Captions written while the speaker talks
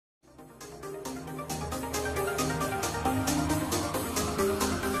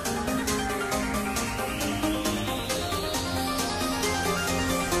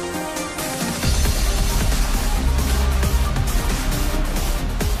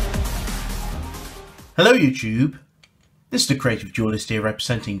Hello YouTube, this is the Creative Duelist here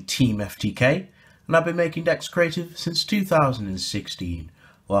representing Team FTK, and I've been making decks creative since 2016.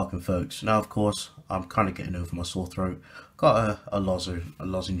 Welcome folks. Now of course I'm kind of getting over my sore throat, got a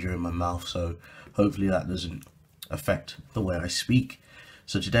lozenge in my mouth, so hopefully that doesn't affect the way I speak.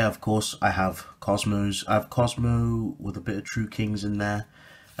 So today of course I have Kozmos. I have Kozmo with a bit of True Kings in there,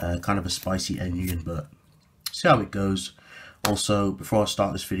 kind of a spicy engine, but see how it goes. Also, before I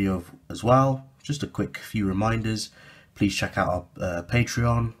start this video as well, just a quick few reminders. Please check out our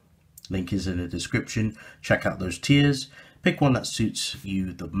Patreon, link is in the description. Check out those tiers, pick one that suits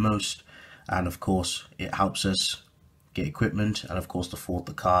you the most, and of course it helps us get equipment and of course to afford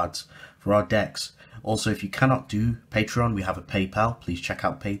the cards for our decks. Also, if you cannot do Patreon, we have a PayPal. Please check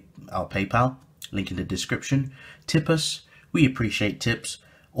out our PayPal, link in the description. Tip us, we appreciate tips.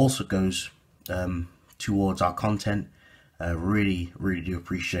 Also goes towards our content. Really do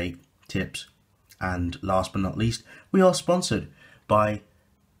appreciate tips. And last but not least, we are sponsored by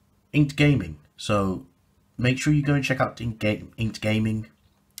Inked Gaming, so make sure you go and check out Inked Gaming,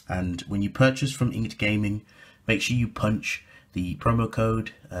 and when you purchase from Inked Gaming, make sure you punch the promo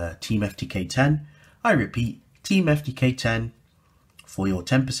code TeamFTK10. I repeat, TeamFTK10 for your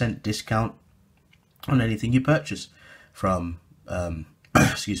 10% discount on anything you purchase from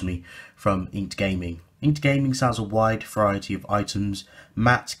excuse me, from Inked Gaming. Inked Gaming sells a wide variety of items,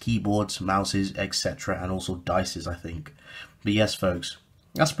 mats, keyboards, mouses, etc., and also dices, I think. But yes folks,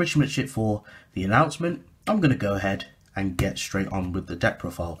 that's pretty much it for the announcement. I'm going to go ahead and get straight on with the deck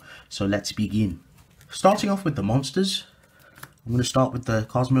profile, so let's begin. Starting off with the monsters, I'm going to start with the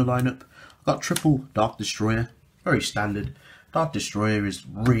Kozmo lineup. I've got triple Dark Destroyer, very standard. Dark Destroyer is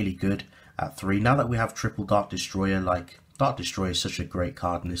really good at 3. Now that we have triple Dark Destroyer, Dark Destroyer is such a great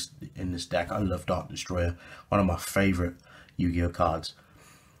card in this deck. I love Dark Destroyer, one of my favorite Yu-Gi-Oh cards.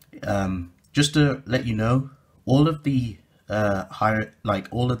 Just to let you know, all of the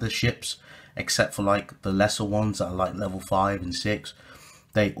all of the ships, except for the lesser ones that are level 5 and 6,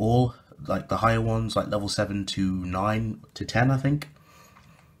 they all, the higher ones, level 7 to 9 to 10, I think,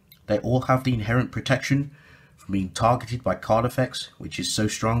 they all have the inherent protection from being targeted by card effects, which is so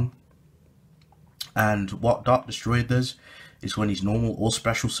strong. And what Dark Destroyer does is, when he's normal or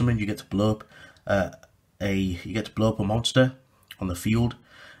special summoned, you get to blow up a monster on the field.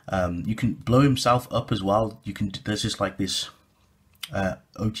 You can blow himself up as well. You can, there's just this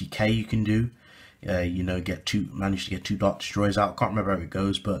OTK you can do. You know, manage to get 2 Dark Destroyers out. I can't remember how it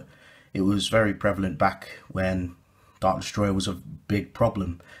goes, but it was very prevalent back when Dark Destroyer was a big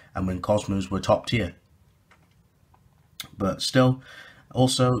problem and when Kozmos were top tier. But still,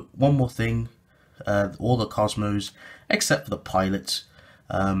 also one more thing. All the Kozmos, except for the pilots,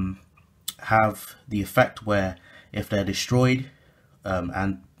 have the effect where if they're destroyed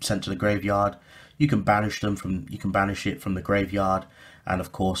and sent to the graveyard, you can banish them from. You can banish it from the graveyard, and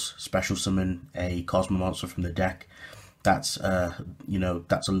of course, special summon a Kozmo monster from the deck. That's you know,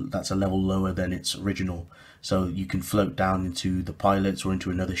 that's a level lower than its original, so you can float down into the pilots or into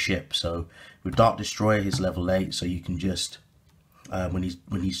another ship. So with Dark Destroyer, he's level 8, so you can just when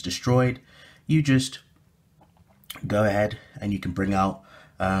he's destroyed, you just go ahead and you can bring out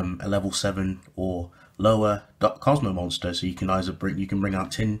a level 7 or lower Kozmo monster. So you can either bring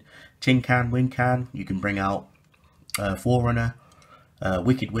out Tin Can, Wind Can, you can bring out Forerunner,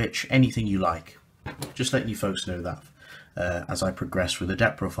 Wicked Witch, anything you like. Just letting you folks know that as I progress through the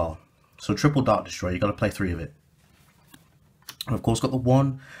deck profile. So triple Dark Destroyer, you got to play 3 of it. And of course got the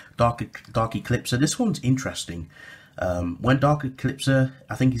one Dark Eclipser. This one's interesting. When Dark Eclipser,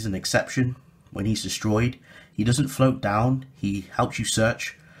 I think he's an exception. When he's destroyed, he doesn't float down. He helps you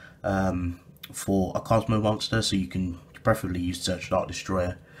search for a Kozmo monster, so you can preferably use Search Dark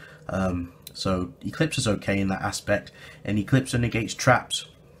Destroyer. So Eclipse is okay in that aspect, and Eclipse negates traps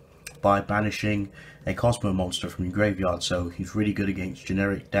by banishing a Kozmo monster from your graveyard, so he's really good against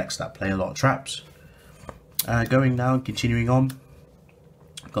generic decks that play a lot of traps. Going now and continuing on,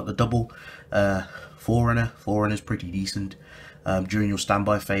 I've got the double Forerunner. Forerunner's pretty decent. During your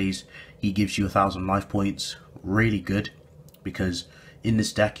standby phase, he gives you 1,000 life points. Really good, because in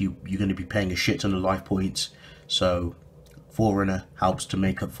this deck you're going to be paying a shit ton of life points, so Forerunner helps to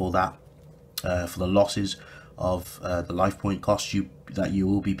make up for that, for the losses of the life point cost that you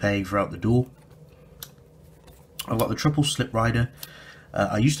will be paying throughout the duel. I've got the triple Slip Rider.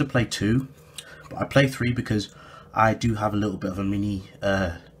 I used to play 2, but I play 3 because I do have a little bit of a mini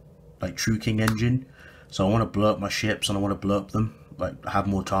True King engine, so I want to blow up my ships and I want to blow up them, have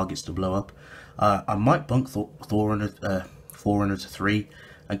more targets to blow up. I might bunk Forerunner to 3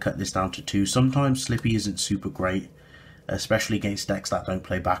 and cut this down to 2. Sometimes Slippy isn't super great, especially against decks that don't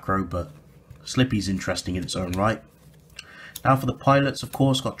play back row, but Slippy's interesting in its own right. Now for the pilots, of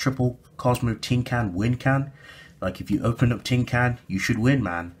course, got triple Kozmo tin can, win can. Like if you open up tin can, you should win,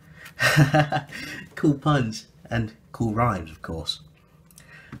 man. Cool puns and cool rhymes, of course.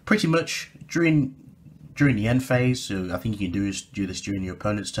 Pretty much during the end phase, so I think you can do this during your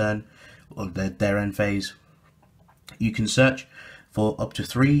opponent's turn or their end phase. You can search for up to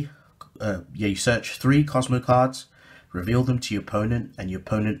three. You search 3 Kozmo cards, reveal them to your opponent, and your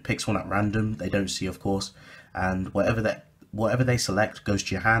opponent picks one at random. They don't see, of course, and whatever they select goes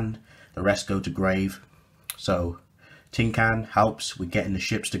to your hand. The rest go to grave. So tin can helps with getting the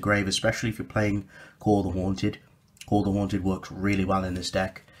ships to grave, especially if you're playing Call the Haunted. Call the Haunted works really well in this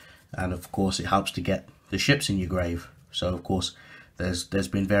deck, and of course it helps to get the ships in your grave. So of course there's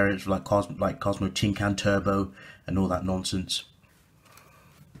been variants like Kozmo Tin Can Turbo and all that nonsense.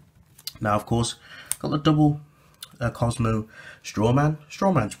 Now of course got the double Kozmo Strawman.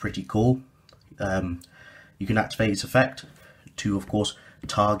 Strawman's pretty cool. You can activate its effect to, of course,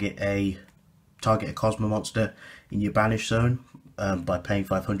 target a Kozmo monster in your banish zone by paying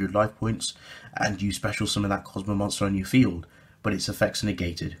 500 life points, and you special summon that Kozmo monster on your field, but its effects are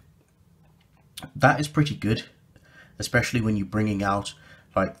negated. That is pretty good, especially when you're bringing out,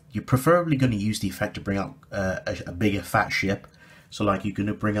 like, you're preferably going to use the effect to bring out a bigger fat ship. So like you're going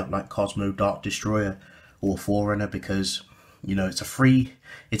to bring out like Kozmo Dark Destroyer or Forerunner, because you know it's a free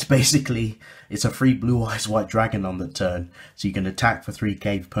blue eyes white dragon on the turn, so you can attack for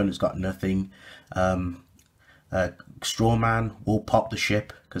 3k if opponent's got nothing. Strawman will pop the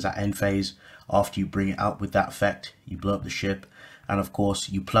ship, because at end phase, after you bring it out with that effect, you blow up the ship, and of course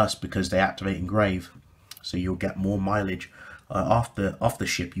you plus because they activate in grave, so you'll get more mileage off the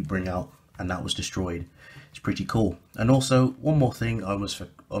ship you bring out and that was destroyed. It's pretty cool. And also one more thing I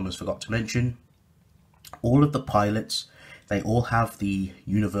almost forgot to mention, all of the pilots, they all have the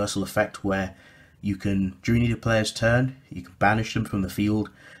universal effect where you can, during your player's turn, you can banish them from the field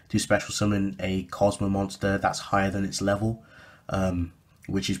to special summon a Kozmo monster that's higher than its level,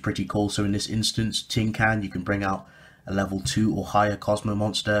 which is pretty cool. So in this instance, Tin Can, you can bring out a level 2 or higher Kozmo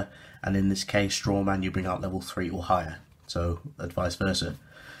monster, and in this case, Strawman, you bring out level 3 or higher, so vice versa.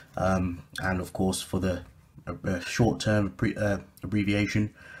 And of course, for the short-term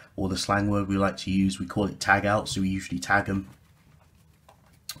abbreviation, or the slang word we like to use, we call it tag out, so we usually tag them.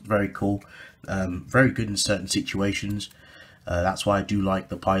 Very cool, very good in certain situations. That's why I do like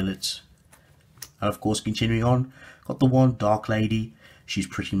the pilots. And of course, continuing on, got the one Dark Lady. She's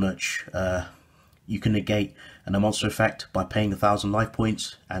pretty much, you can negate a monster effect by paying 1,000 life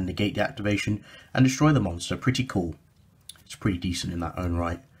points and negate the activation and destroy the monster. Pretty cool. It's pretty decent in that own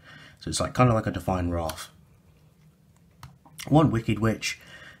right. So it's like kind of like a Divine Wrath. One Wicked Witch,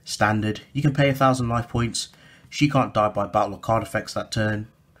 standard. You can pay 1,000 life points. She can't die by battle or card effects that turn,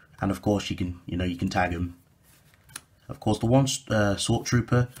 and of course you can tag him. Of course, the one Sword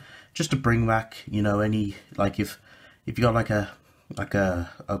Trooper, just to bring back, any, like if you got like a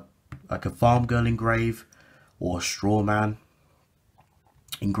farm girl in grave or a straw man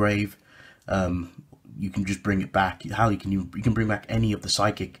in grave, you can just bring it back. How you can bring back any of the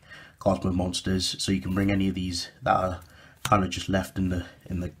psychic Kozmo monsters, so you can bring any of these that are kind of just left in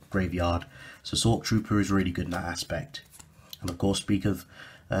the graveyard. So Sword Trooper is really good in that aspect. And of course, speak of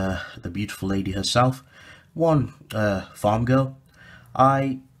the beautiful lady herself, one farm girl.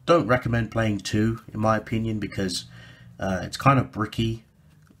 I don't recommend playing 2 in my opinion, because it's kind of bricky,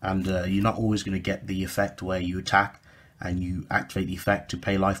 and you're not always going to get the effect where you attack and you activate the effect to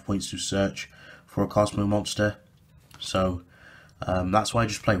pay life points to search for a Kozmo monster. So that's why I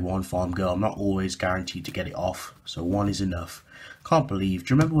just play one farm girl. I'm not always guaranteed to get it off, so 1 is enough. Can't believe,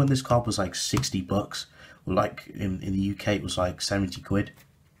 do you remember when this card was like 60 bucks? Or like in the UK it was like 70 quid.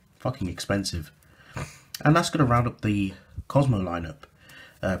 Fucking expensive. And that's going to round up the Kozmo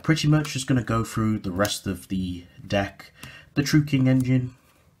lineup. Pretty much just going to go through the rest of the deck. The True King engine,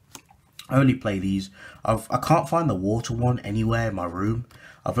 I only play these. I can't find the water one anywhere in my room.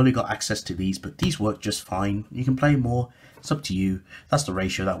 I've only got access to these, but these work just fine. You can play more, it's up to you. That's the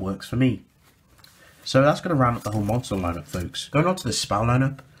ratio that works for me. So that's going to round up the whole monster lineup, folks. Going on to the spell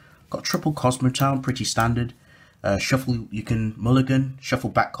lineup, got triple Kozmo Town, pretty standard. Shuffle, you can mulligan, shuffle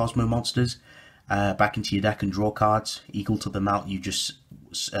back Kozmo monsters back into your deck and draw cards equal to the amount you just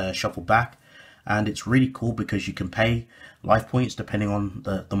shuffle back. And it's really cool because you can pay life points depending on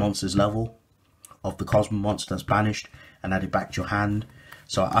the monster's level of the Kozmo monster that's banished and add it back to your hand.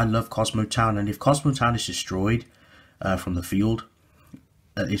 So I love Kozmo Town, and if Kozmo Town is destroyed from the field,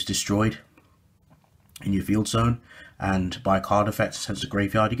 is destroyed in your field zone and by a card effect sent to the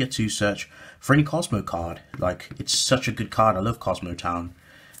graveyard, you get to search for any Kozmo card. Like, it's such a good card. I love Kozmo Town.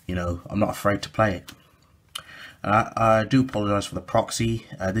 you know, I'm not afraid to play it. I do apologise for the proxy.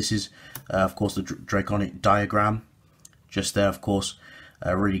 This is, of course, the draconic diagram. Just there, of course,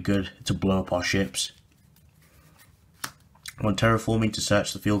 really good to blow up our ships. One terraforming to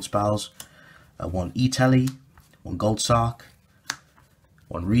search the field spells. One e-tele, one gold sark,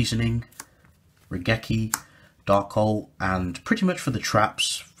 one reasoning, Regeki, dark hole, and pretty much for the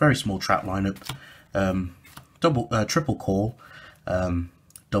traps, very small trap lineup. Triple call,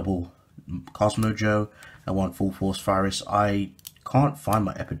 double Kozmo Joe, and one full force virus. I can't find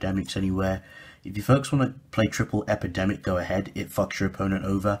my epidemics anywhere. If you folks want to play triple epidemic, go ahead. It fucks your opponent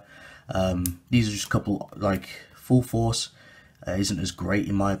over. These are just a couple, like full force isn't as great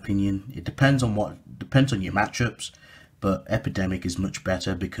in my opinion. It depends on your matchups, but epidemic is much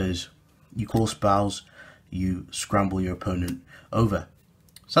better because you call spells, you scramble your opponent over.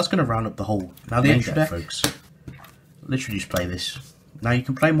 So that's going to round up the whole main deck, folks. Literally just play this. Now you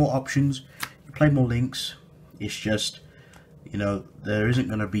can play more options, you play more links. It's just, you know, there isn't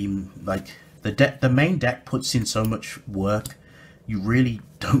going to be like the main deck puts in so much work. You really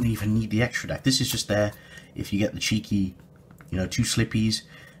don't even need the extra deck. This is just there if you get the cheeky, you know, 2 Slippies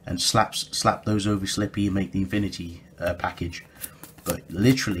and slap those over Slippy and make the Infinity package. But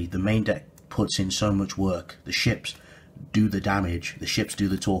literally the main deck puts in so much work. The ships do the damage, the ships do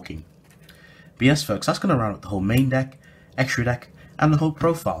the talking. But yes folks, that's going to round up the whole main deck, extra deck, and the whole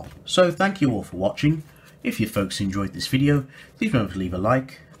profile. So thank you all for watching. If you folks enjoyed this video, please remember to leave a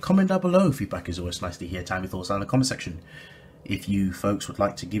like, comment down below. Feedback is always nice to hear. Tell me your thoughts down in the comment section. If you folks would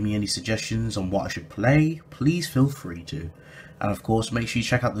like to give me any suggestions on what I should play, please feel free to. And of course, make sure you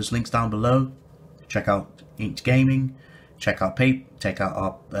check out those links down below. Check out Inked Gaming. Check out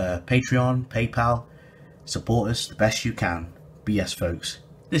our Patreon, PayPal. Support us the best you can. But yes, folks,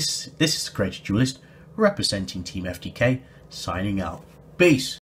 this is the Creative Duelist representing Team FTK, signing out. Peace.